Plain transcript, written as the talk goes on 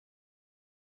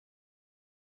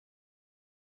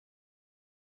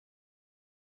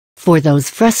For those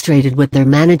frustrated with their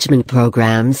management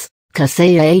programs,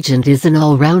 Kaseya Agent is an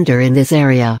all-rounder in this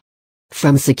area.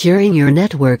 From securing your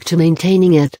network to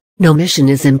maintaining it, no mission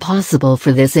is impossible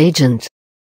for this agent.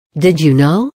 Did you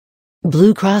know?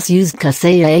 Blue Cross used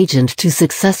Kaseya Agent to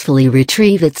successfully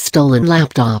retrieve its stolen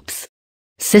laptops.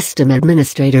 System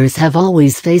administrators have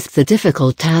always faced the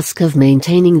difficult task of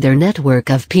maintaining their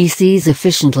network of PCs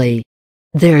efficiently.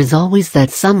 There is always that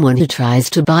someone who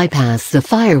tries to bypass the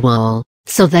firewall,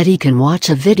 so that he can watch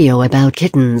a video about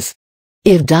kittens.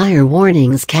 If dire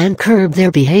warnings can't curb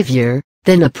their behavior,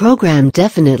 then a program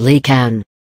definitely can.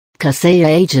 Kaseya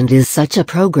Agent is such a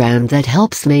program that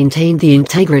helps maintain the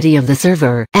integrity of the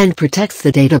server and protects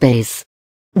the database.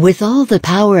 With all the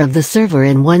power of the server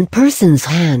in one person's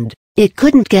hand, it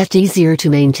couldn't get easier to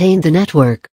maintain the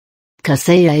network.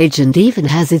 Kaseya Agent even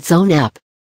has its own app.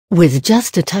 With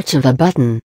just a touch of a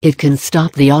button, it can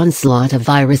stop the onslaught of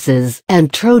viruses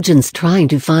and Trojans trying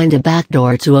to find a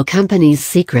backdoor to a company's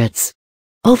secrets.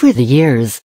 Over the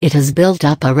years, it has built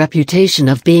up a reputation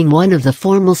of being one of the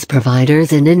foremost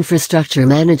providers in infrastructure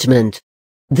management.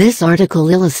 This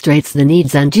article illustrates the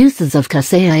needs and uses of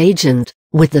Kaseya Agent,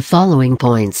 with the following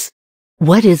points.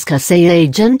 What is Kaseya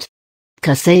Agent?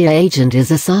 Kaseya Agent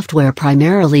is a software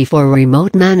primarily for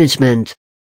remote management.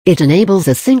 It enables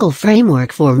a single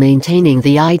framework for maintaining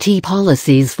the IT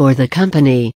policies for the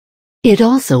company. It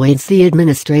also aids the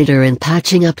administrator in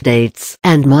patching updates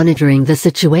and monitoring the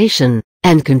situation,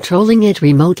 and controlling it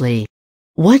remotely.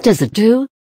 What does it do?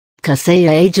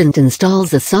 Kaseya Agent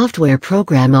installs a software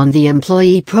program on the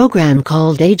employee program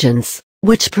called Agents,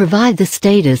 which provide the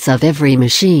status of every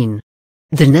machine.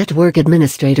 The network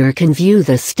administrator can view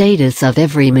the status of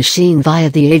every machine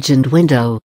via the Agent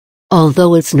window.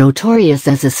 Although it's notorious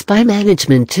as a spy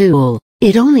management tool,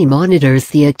 it only monitors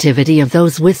the activity of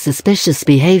those with suspicious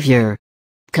behavior.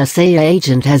 Kaseya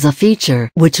Agent has a feature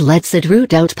which lets it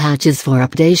root out patches for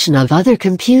updation of other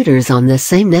computers on the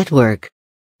same network.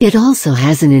 It also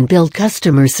has an inbuilt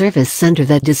customer service center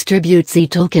that distributes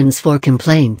e-tokens for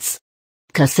complaints.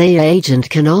 Kaseya Agent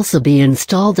can also be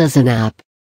installed as an app.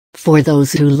 For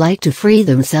those who like to free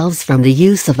themselves from the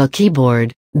use of a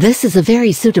keyboard, this is a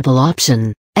very suitable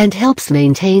option, and helps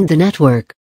maintain the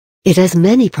network. It has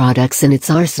many products in its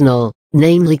arsenal,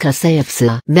 namely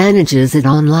Kaseya manages it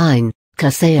online,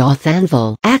 Kaseya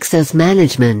Authanval Access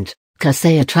Management,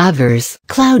 Kaseya Traverse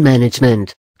Cloud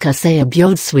Management, Kaseya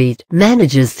Build Suite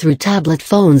manages through tablet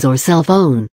phones or cell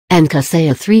phone, and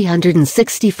Kaseya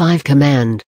 365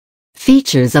 Command.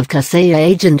 Features of Kaseya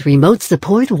Agent Remote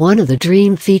Support. One of the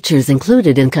dream features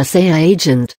included in Kaseya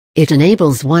Agent, it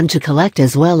enables one to collect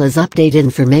as well as update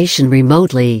information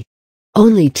remotely.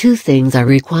 Only two things are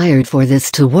required for this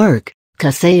to work: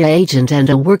 Kaseya Agent and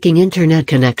a working internet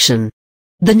connection.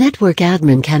 The network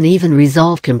admin can even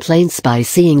resolve complaints by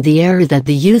seeing the error that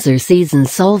the user sees and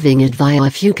solving it via a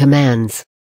few commands.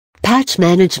 Patch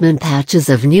management. Patches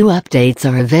of new updates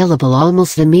are available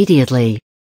almost immediately.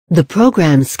 The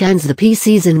program scans the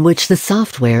PCs in which the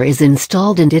software is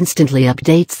installed and instantly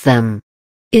updates them.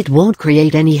 It won't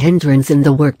create any hindrance in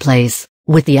the workplace,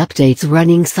 with the updates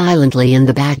running silently in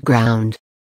the background.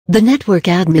 The network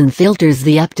admin filters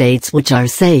the updates which are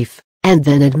safe, and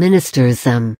then administers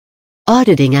them.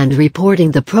 Auditing and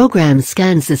reporting. The program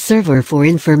scans the server for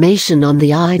information on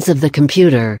the IDs of the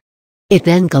computer. It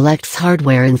then collects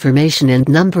hardware information and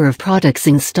number of products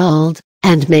installed,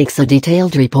 and makes a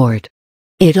detailed report.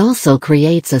 It also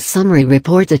creates a summary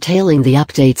report detailing the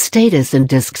update status and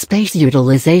disk space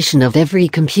utilization of every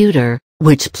computer,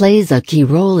 which plays a key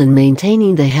role in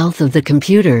maintaining the health of the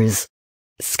computers.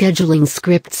 Scheduling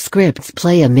scripts. Scripts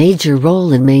play a major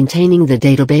role in maintaining the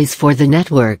database for the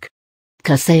network.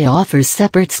 Kaseya offers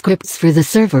separate scripts for the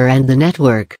server and the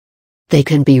network. They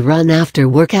can be run after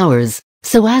work hours,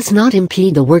 so as not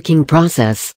impede the working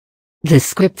process. The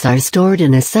scripts are stored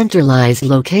in a centralized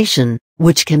location,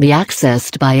 which can be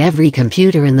accessed by every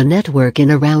computer in the network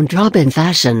in a round-robin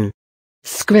fashion.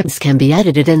 Scripts can be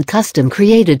edited and custom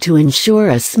created to ensure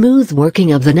a smooth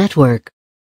working of the network.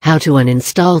 How to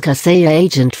uninstall Kaseya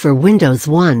Agent for Windows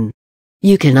 1.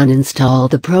 You can uninstall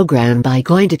the program by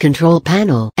going to Control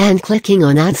Panel and clicking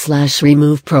on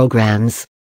Add/Remove Programs.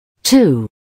 2.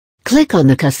 Click on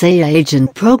the Kaseya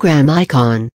Agent program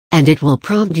icon, and it will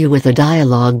prompt you with a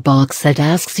dialog box that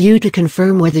asks you to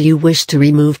confirm whether you wish to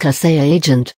remove Kaseya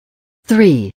Agent.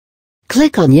 3.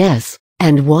 Click on Yes,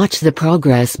 and watch the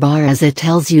progress bar as it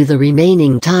tells you the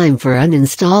remaining time for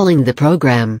uninstalling the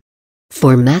program.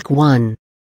 For Mac 1.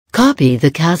 Copy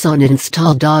the Casa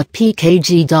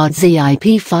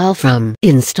uninstall.pkg.zip file from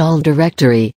Install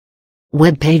directory.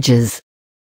 Web pages.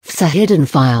 FSA hidden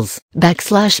files,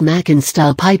 \mac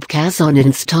install pipe cas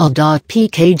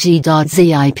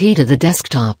uninstall.pkg.zip to the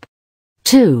desktop.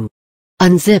 2.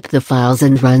 Unzip the files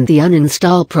and run the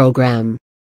uninstall program.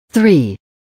 3.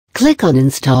 Click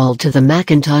Uninstall to the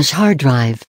Macintosh hard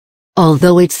drive.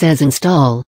 Although it says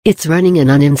install, it's running an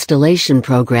uninstallation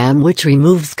program which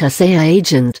removes Kaseya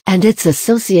agent and its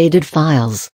associated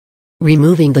files.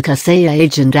 Removing the Kaseya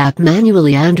agent app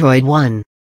manually. Android 1.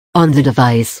 On the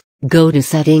device, go to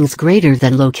Settings greater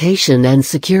than Location and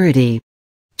Security.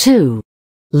 2.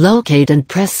 Locate and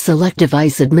press Select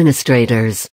Device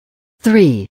Administrators.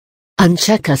 3.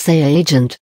 Uncheck Kaseya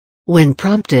agent. When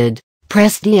prompted,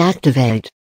 press Deactivate.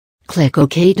 Click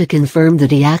OK to confirm the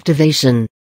deactivation.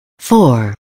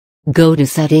 4. Go to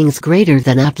Settings greater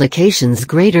than Applications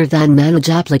greater than Manage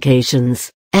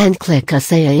Applications, and click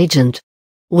Kaseya agent.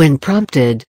 When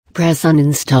prompted, press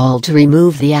Uninstall to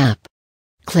remove the app.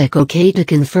 Click OK to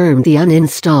confirm the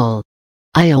uninstall.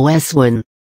 iOS 1.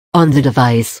 On the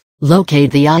device,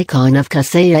 locate the icon of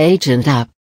Kaseya agent app.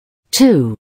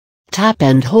 2. Tap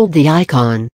and hold the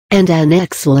icon, and an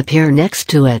X will appear next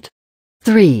to it.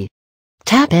 3.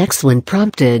 Tap X when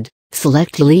prompted,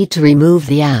 select Delete to remove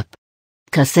the app.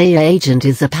 Kaseya agent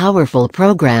is a powerful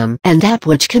program and app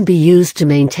which can be used to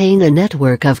maintain a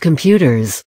network of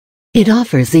computers. It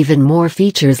offers even more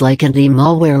features like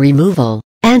anti-malware removal,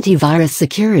 antivirus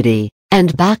security,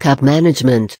 and backup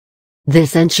management.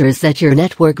 This ensures that your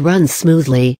network runs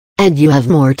smoothly, and you have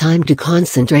more time to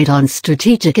concentrate on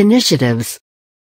strategic initiatives.